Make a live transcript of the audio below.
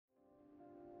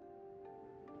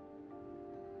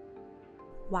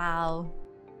Wow.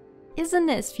 Isn't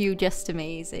this view just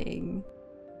amazing?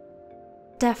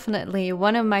 Definitely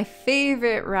one of my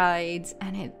favorite rides,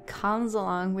 and it comes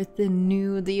along with the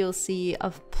new DLC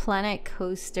of Planet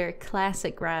Coaster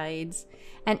Classic Rides.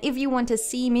 And if you want to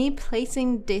see me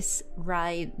placing this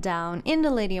ride down in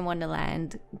DeLady in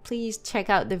Wonderland, please check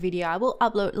out the video I will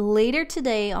upload later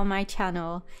today on my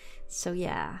channel. So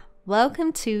yeah,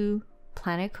 welcome to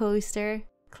Planet Coaster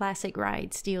Classic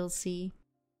Rides DLC.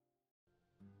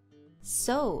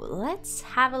 So let's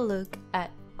have a look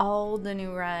at all the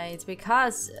new rides,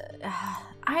 because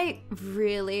I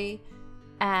really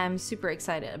am super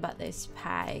excited about this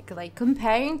pack. Like,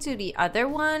 comparing to the other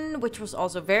one, which was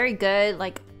also very good,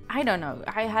 like, I don't know,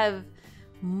 I have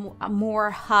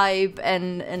more hype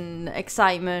and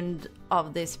excitement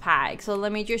of this pack. So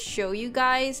let me just show you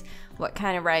guys what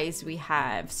kind of rides we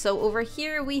have. So over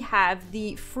here we have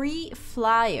the Free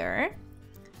Flyer,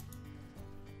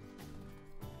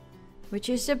 which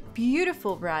is a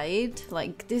beautiful ride.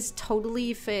 Like, this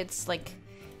totally fits, like,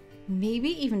 maybe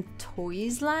even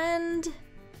Toys Land.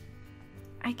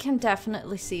 I can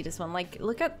definitely see this one. Like,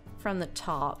 look at from the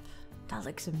top. That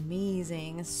looks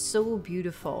amazing. It's so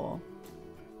beautiful.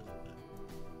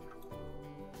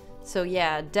 So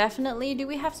yeah, definitely. Do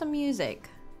we have some music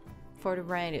for the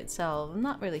ride itself? I'm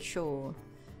not really sure,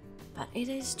 but it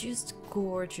is just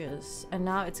gorgeous. And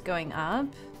now it's going up.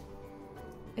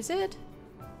 Is it?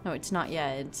 No, it's not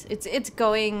yet. It's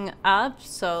going up,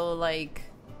 so like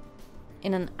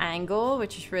in an angle,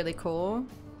 which is really cool.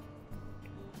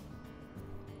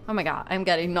 Oh my god, I'm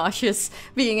getting nauseous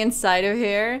being inside of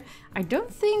here. I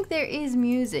don't think there is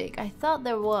music. I thought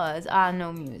there was. Ah,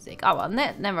 no music. Oh well,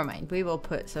 never mind. We will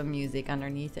put some music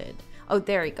underneath it. Oh,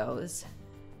 there it goes.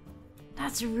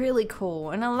 That's really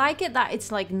cool, and I like it that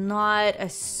it's like not a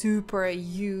super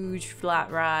huge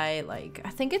flat ride. Like, I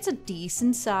think it's a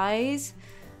decent size.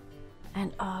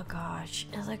 And oh gosh,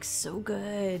 it looks so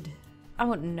good. I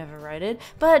would never ride it,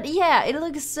 but yeah, it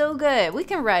looks so good. We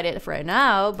can ride it for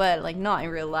now, but like not in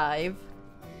real life.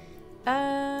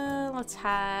 Let's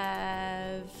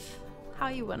have how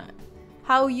you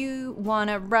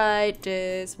wanna ride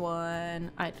this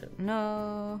one. I don't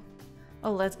know.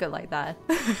 Oh, let's go like that.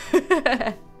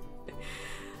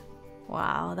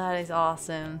 Wow, that is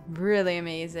awesome. Really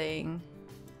amazing.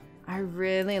 I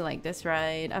really like this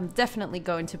ride. I'm definitely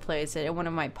going to place it in one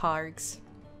of my parks.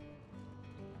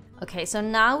 Okay, so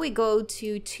now we go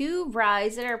to two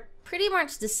rides that are pretty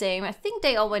much the same. I think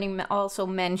they already also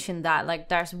mentioned that. Like,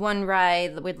 there's one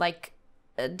ride with like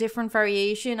a different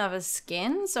variation of a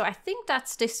skin. So I think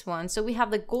that's this one. So we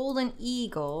have the Golden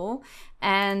Eagle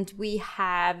and we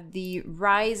have the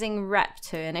Rising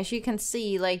Raptor. And as you can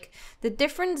see, like, the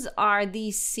difference are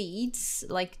these seats.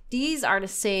 Like, these are the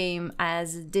same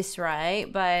as this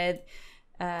ride, but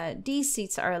these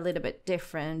seats are a little bit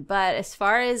different. But as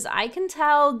far as I can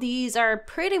tell, these are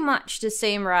pretty much the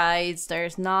same rides.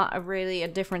 There's not really a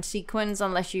different sequence,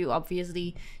 unless you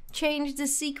obviously change the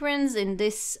sequence in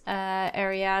this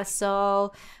area.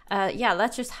 So yeah,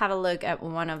 let's just have a look at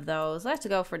one of those. Let's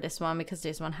go for this one because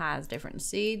this one has different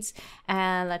seats,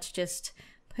 and let's just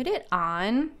put it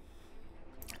on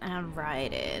and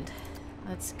ride it.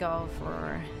 Let's go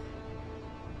for,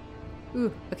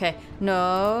 ooh, okay,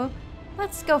 no,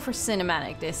 let's go for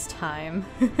cinematic this time.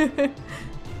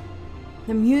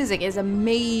 The music is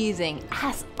amazing,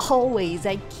 as always.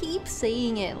 I keep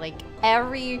saying it, like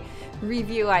every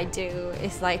review I do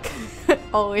is like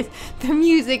always, the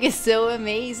music is so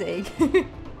amazing.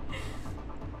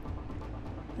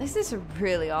 This is a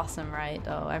really awesome ride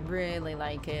though. I really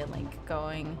like it, like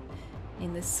going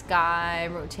in the sky,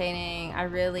 rotating. I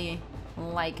really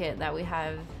like it that we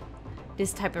have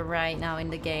this type of ride now in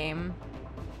the game.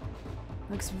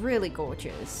 Looks really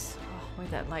gorgeous. Oh,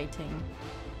 with that lighting.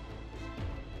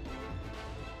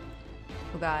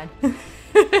 Oh god.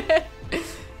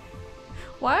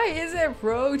 Why is it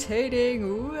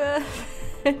rotating?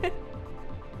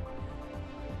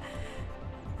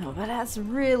 No, but that's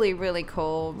really, really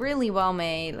cool. Really well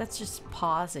made. Let's just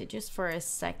pause it just for a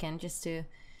second, just to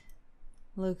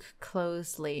look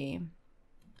closely.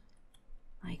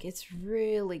 Like, it's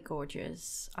really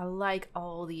gorgeous. I like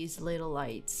all these little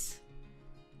lights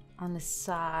on the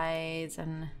sides,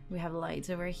 and we have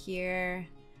lights over here,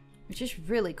 which is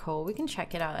really cool. We can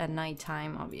check it out at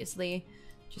nighttime, obviously,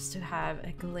 just to have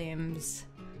a glimpse.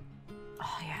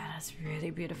 Oh yeah, that's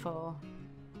really beautiful.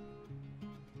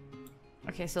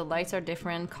 Okay, so lights are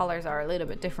different, colors are a little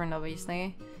bit different,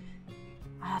 obviously.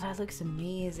 Ah, that looks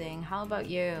amazing. How about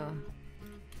you?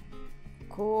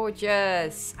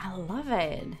 Gorgeous. I love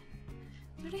it.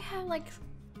 Do they have like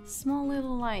small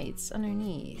little lights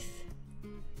underneath?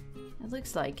 It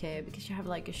looks like it because you have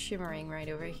like a shimmering right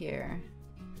over here.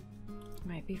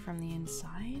 Might be from the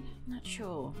inside? Not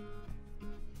sure.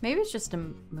 Maybe it's just a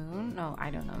moon? No, I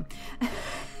don't know.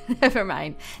 Never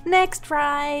mind. Next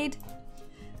ride!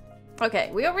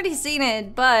 Okay, we already seen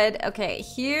it, but okay,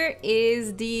 here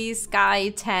is the Sky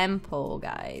Temple,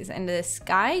 guys. And the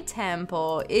Sky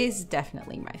Temple is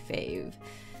definitely my fave.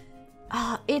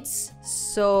 It's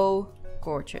so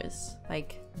gorgeous.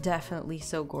 Like, definitely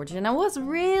so gorgeous. And I was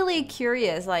really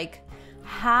curious, like,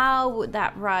 how would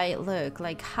that ride look?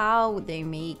 Like, how would they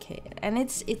make it? And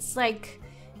it's like,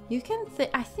 you can,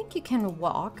 I think you can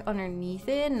walk underneath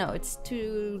it. No, it's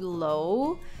too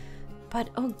low. But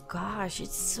oh gosh,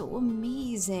 it's so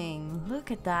amazing.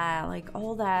 Look at that, like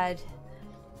all that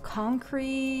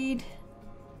concrete,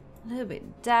 a little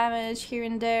bit damage here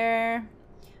and there.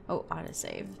 Oh,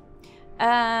 autosave.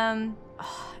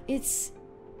 It's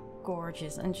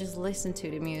gorgeous, and just listen to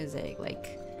the music,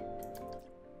 like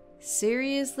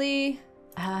seriously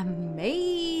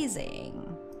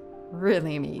amazing,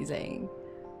 really amazing.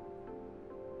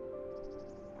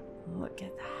 Look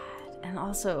at that. And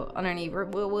also underneath,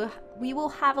 we will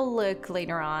have a look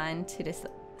later on to this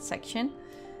section,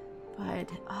 but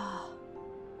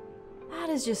that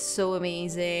is just so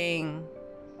amazing.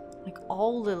 Like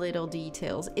all the little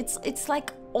details. It's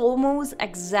like almost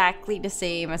exactly the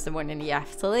same as the one in the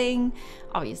Efteling.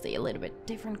 Obviously a little bit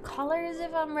different colors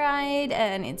if I'm right,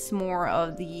 and it's more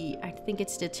of the, I think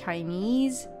it's the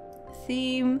Chinese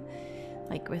theme,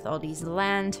 like with all these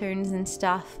lanterns and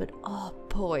stuff. But oh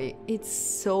boy, it's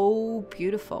so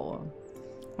beautiful,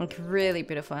 like really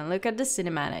beautiful. And look at the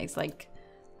cinematics, like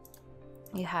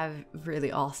you have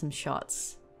really awesome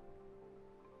shots.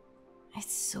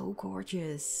 It's so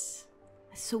gorgeous,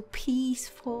 it's so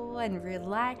peaceful and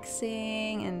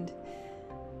relaxing, and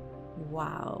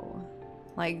wow,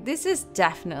 like this is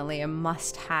definitely a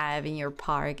must-have in your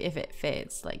park if it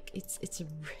fits. Like it's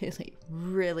really,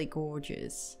 really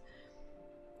gorgeous.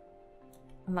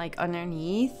 Like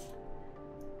underneath,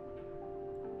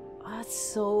 oh,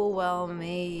 it's so well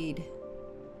made.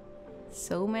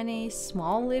 So many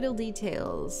small little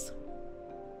details.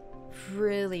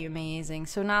 Really amazing.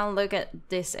 So now look at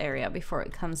this area before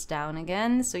it comes down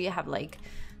again. So you have like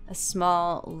a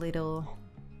small little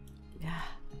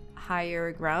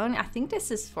higher ground. I think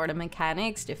this is for the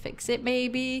mechanics to fix it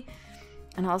maybe.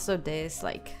 And also this,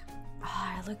 like,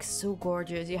 oh, it looks so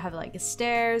gorgeous. You have like a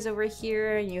stairs over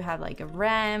here, and you have like a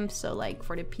ramp, so like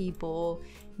for the people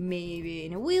maybe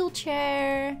in a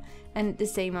wheelchair, and the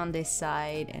same on this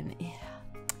side. And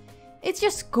it's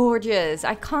just gorgeous.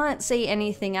 I can't say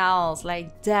anything else.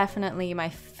 Like, definitely my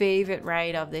favorite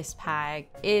ride of this pack.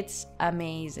 It's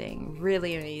amazing,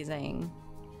 really amazing.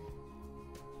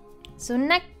 So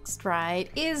next ride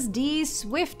is the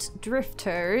Swift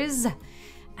Drifters.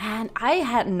 And I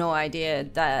had no idea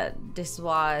that this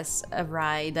was a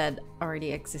ride that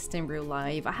already exists in real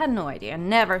life. I had no idea.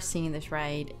 Never seen this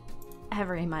ride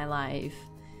ever in my life.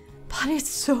 But it's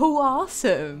so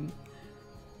awesome.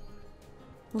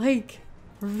 Like,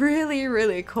 really,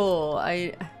 really cool.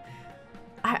 I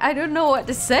don't know what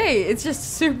to say. It's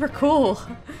just super cool.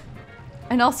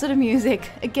 And also the music.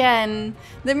 Again,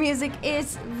 the music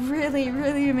is really,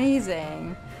 really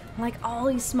amazing. Like all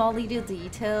these small little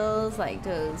details, like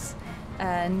those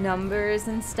numbers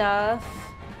and stuff.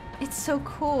 It's so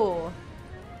cool.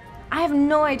 I have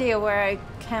no idea where I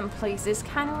can place this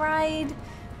kind of ride,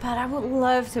 but I would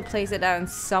love to place it down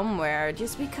somewhere,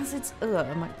 just because it's,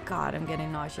 oh my god, I'm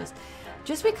getting nauseous.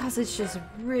 Just because it's just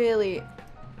really,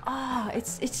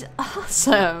 it's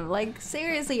awesome. Like,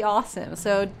 seriously awesome.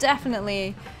 So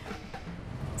definitely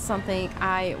something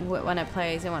I would want to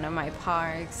place in one of my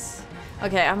parks.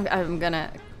 Okay, I'm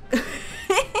gonna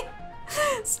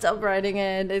stop riding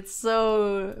it. It's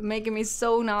so making me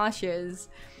so nauseous.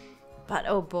 But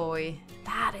oh boy,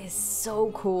 that is so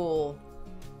cool.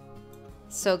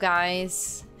 So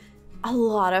guys, a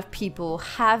lot of people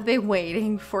have been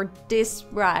waiting for this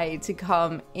ride to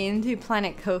come into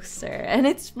Planet Coaster, and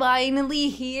it's finally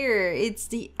here. It's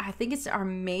the, I think it's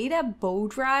Armada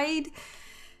boat ride.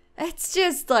 It's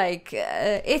just like,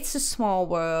 It's a Small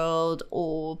World,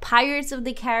 or Pirates of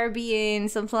the Caribbean,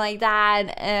 something like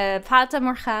that. Fata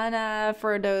Morgana,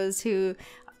 for those who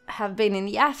have been in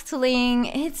the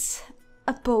Efteling. It's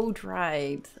a boat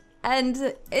ride,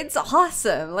 and it's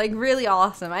awesome, like really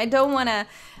awesome. I don't want to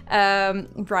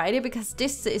ride it because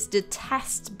this is the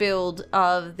test build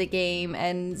of the game,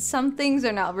 and some things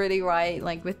are not really right,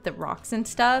 like with the rocks and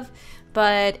stuff.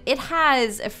 But it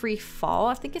has a free fall.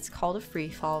 I think it's called a free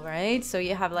fall, right? So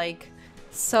you have like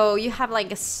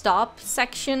a stop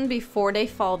section before they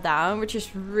fall down, which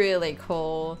is really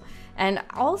cool. And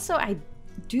also I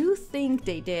do think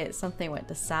they did something with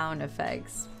the sound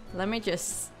effects. Let me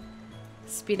just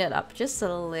speed it up just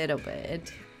a little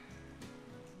bit.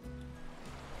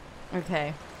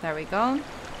 Okay, there we go.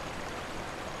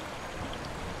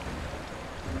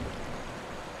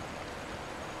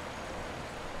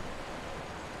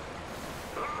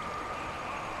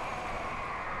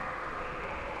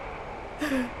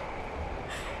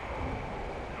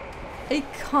 I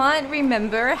can't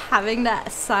remember having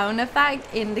that sound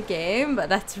effect in the game, but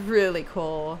that's really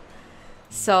cool.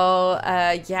 So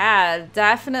yeah,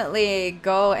 definitely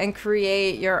go and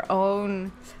create your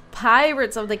own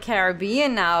Pirates of the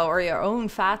Caribbean now, or your own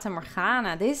Fata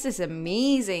Morgana. This is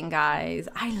amazing, guys.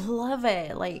 I love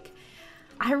it. Like,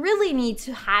 I really need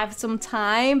to have some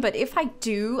time, but if I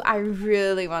do, I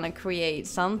really want to create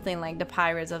something like the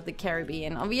Pirates of the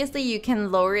Caribbean. Obviously, you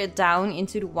can lower it down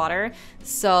into the water,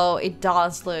 so it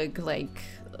does look like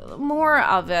more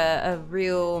of a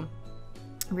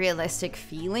realistic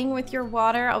feeling with your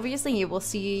water. Obviously, you will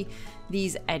see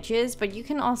these edges, but you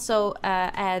can also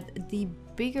add the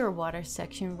bigger water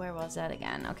section. Where was that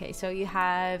again? Okay, so you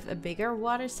have a bigger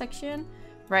water section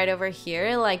right over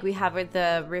here, like we have with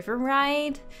the river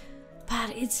ride,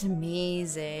 but it's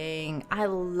amazing. I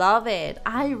love it.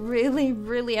 I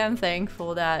really am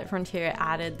thankful that Frontier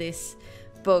added this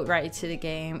boat ride to the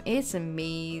game. It's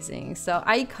amazing. So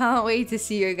I can't wait to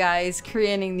see you guys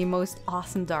creating the most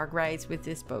awesome dark rides with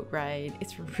this boat ride.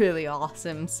 It's really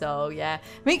awesome. So yeah,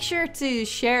 make sure to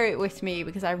share it with me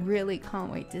because I really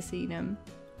can't wait to see them.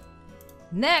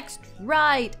 Next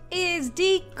ride is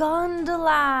the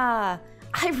gondola.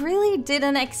 I really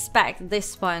didn't expect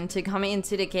this one to come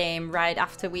into the game right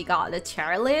after we got the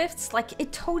chairlifts. Like,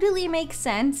 it totally makes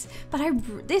sense, but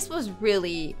this was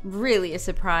really a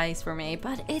surprise for me.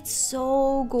 But it's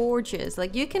so gorgeous.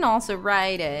 Like, you can also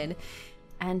ride it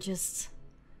and just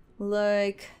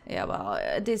look. Yeah,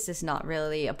 well, this is not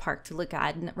really a park to look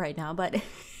at right now, but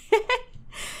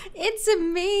it's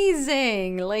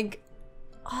amazing. Like,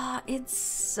 oh, it's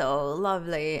so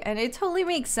lovely, and it totally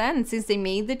makes sense since they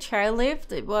made the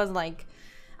chairlift. It was like,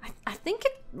 I think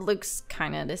it looks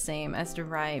kind of the same as the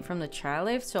ride from the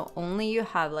chairlift, so only you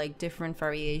have like different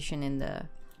variation in the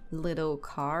little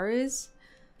cars.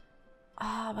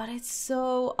 Oh, but it's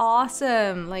so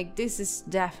awesome. Like, this is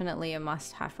definitely a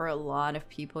must-have for a lot of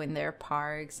people in their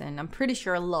parks, and I'm pretty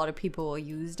sure a lot of people will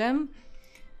use them.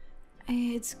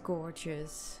 It's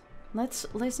gorgeous. Let's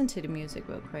listen to the music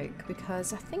real quick,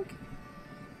 because I think...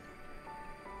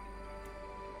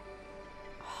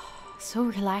 Oh, so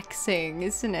relaxing,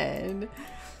 isn't it?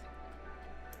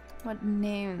 What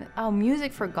name? Oh,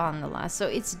 music for gondola. So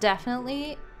it's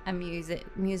definitely a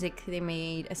music they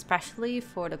made especially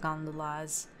for the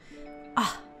gondolas.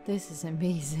 Ah, this is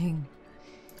amazing.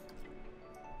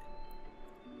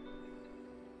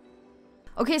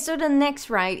 Okay, so the next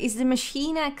ride is the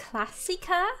Machina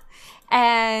Classica,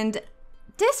 and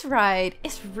this ride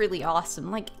is really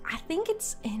awesome. Like, I think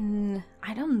it's in,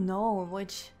 I don't know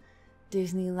which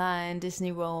Disneyland,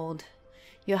 Disney World.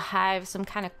 You have some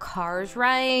kind of cars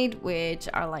ride, which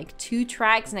are like 2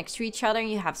 tracks next to each other.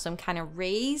 You have some kind of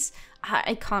race.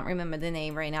 I can't remember the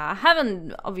name right now. I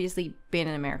haven't obviously been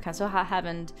in America, so I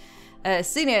haven't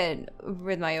seen it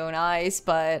with my own eyes,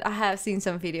 but I have seen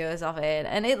some videos of it,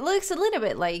 and it looks a little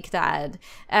bit like that.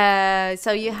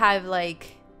 So you have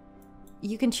like,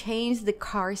 you can change the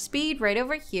car speed right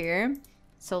over here.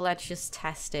 So let's just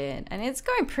test it, and it's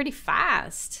going pretty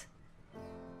fast.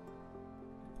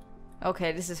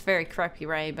 Okay, this is very crappy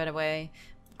ride, by the way.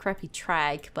 Crappy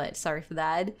track, but sorry for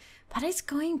that. But it's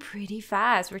going pretty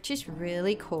fast, which is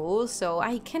really cool. So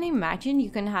I can imagine you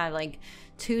can have like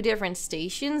 2 different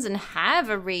stations and have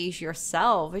a race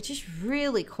yourself, which is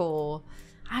really cool.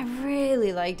 I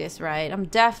really like this ride. I'm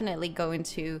definitely going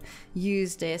to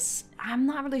use this. I'm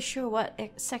not really sure what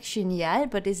section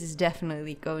yet, but this is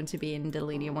definitely going to be in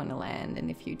DeLady Wonderland in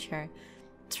the future.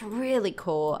 It's really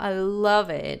cool. I love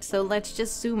it. So let's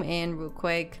just zoom in real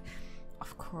quick.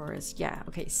 Of course, yeah.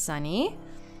 Okay, Sunny.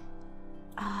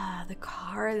 Ah, the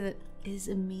car that is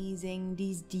amazing.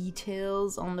 These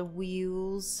details on the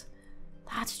wheels.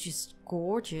 That's just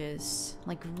gorgeous.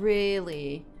 Like,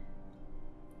 really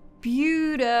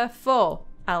beautiful.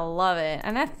 I love it.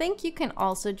 And I think you can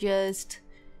also just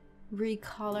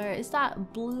recolor. Is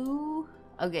that blue?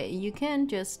 Okay, you can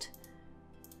just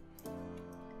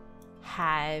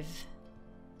have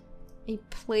a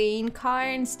plain car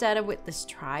instead of with the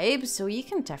stripes, so you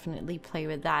can definitely play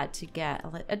with that to get a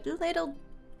little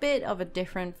bit of a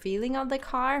different feeling of the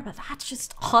car, but that's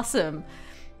just awesome.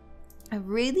 I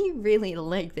really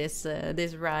like this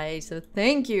this ride, so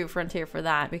thank you Frontier for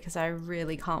that, because I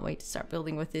really can't wait to start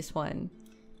building with this one.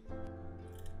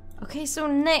 Okay, so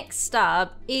next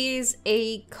up is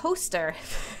a coaster.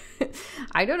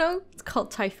 I don't know, it's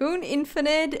called Typhoon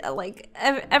Infinite. Like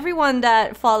everyone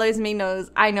that follows me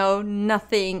knows I know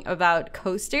nothing about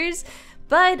coasters.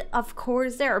 But of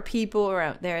course, there are people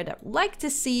around there that like to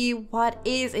see what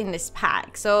is in this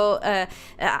pack. So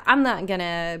I'm not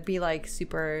gonna be like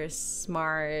super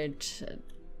smart,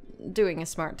 doing a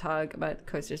smart talk about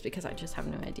coasters because I just have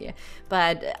no idea.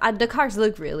 But the cars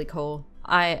look really cool.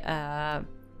 I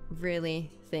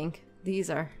really think these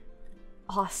are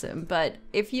awesome. But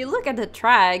if you look at the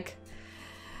track,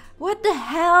 what the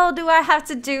hell do I have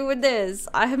to do with this?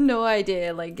 I have no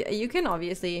idea. Like, you can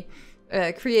obviously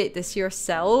create this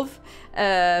yourself,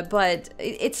 but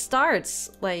it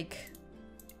starts like,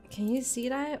 can you see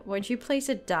that? Once you place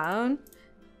it down,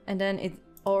 and then it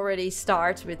already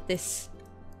starts with this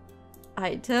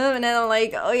item, and then I'm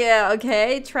like, oh yeah,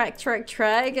 okay, track,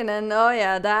 and then oh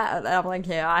yeah, that. I'm like,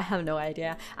 yeah, I have no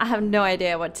idea. I have no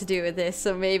idea what to do with this.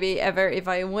 So maybe ever if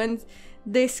I want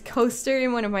this coaster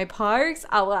in one of my parks,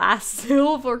 I will ask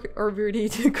Sylv or Rudy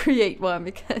to create one,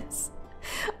 because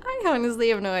I honestly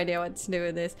have no idea what to do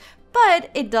with this.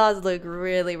 But it does look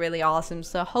really awesome.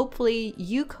 So hopefully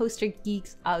you coaster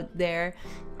geeks out there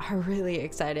are really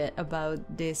excited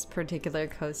about this particular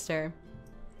coaster.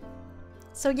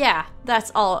 So yeah,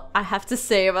 that's all I have to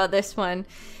say about this one.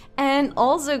 And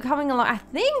also coming along, I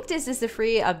think this is a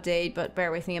free update, but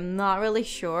bear with me, I'm not really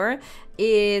sure.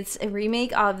 It's a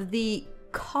remake of the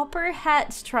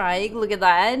Copperhead Strike. Look at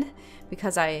that,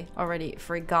 because I already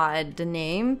forgot the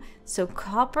name. So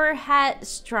Copperhead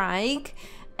Strike,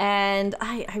 and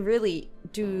I really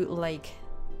do like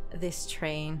this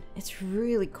train. It's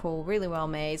really cool, really well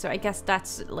made. So I guess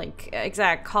that's like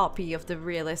exact copy of the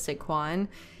realistic one.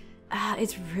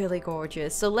 It's really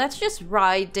gorgeous. So let's just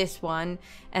ride this one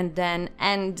and then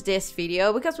end this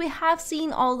video, because we have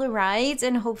seen all the rides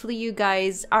and hopefully you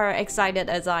guys are excited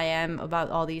as I am about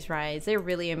all these rides. They're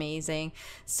really amazing.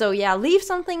 So yeah, leave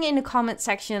something in the comment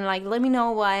section, like let me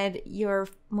know what your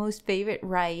most favorite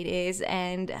ride is,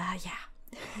 and yeah.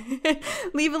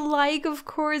 Leave a like, of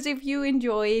course, if you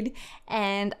enjoyed,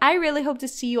 and I really hope to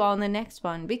see you all in the next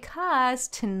one, because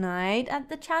tonight at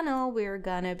the channel we're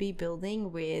gonna be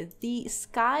building with the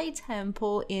Sky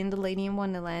Temple in the DeLady in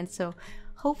Wonderland. So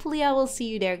hopefully I will see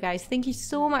you there, guys. Thank you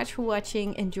so much for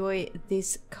watching. Enjoy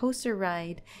this coaster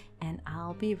ride, and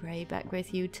I'll be right back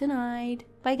with you tonight.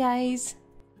 Bye guys.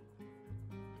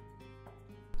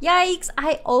 Yikes,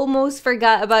 I almost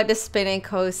forgot about the spinning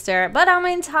coaster, but I'm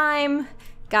in time.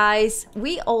 Guys,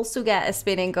 we also get a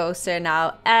spinning coaster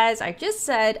now. As I just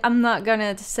said, I'm not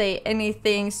gonna say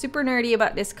anything super nerdy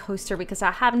about this coaster because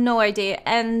I have no idea,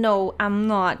 and no, I'm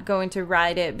not going to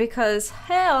ride it because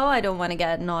hell, I don't want to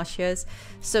get nauseous.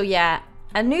 So yeah,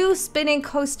 a new spinning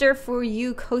coaster for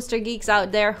you coaster geeks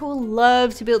out there who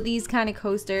love to build these kind of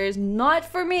coasters. Not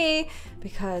for me,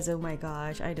 because oh my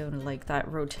gosh, I don't like that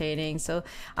rotating, so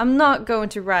I'm not going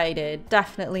to ride it,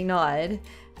 definitely not.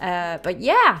 But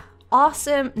yeah,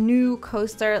 awesome new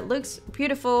coaster, looks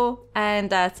beautiful, and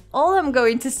that's all I'm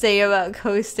going to say about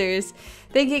coasters.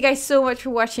 Thank you guys so much for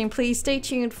watching. Please stay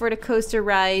tuned for the coaster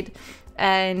ride,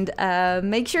 and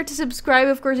make sure to subscribe,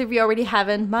 of course, if you already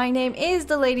haven't. My name is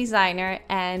DeLadysigner,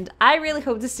 and I really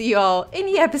hope to see you all in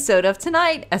the episode of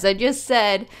tonight, as I just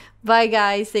said. Bye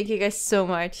guys, thank you guys so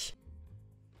much.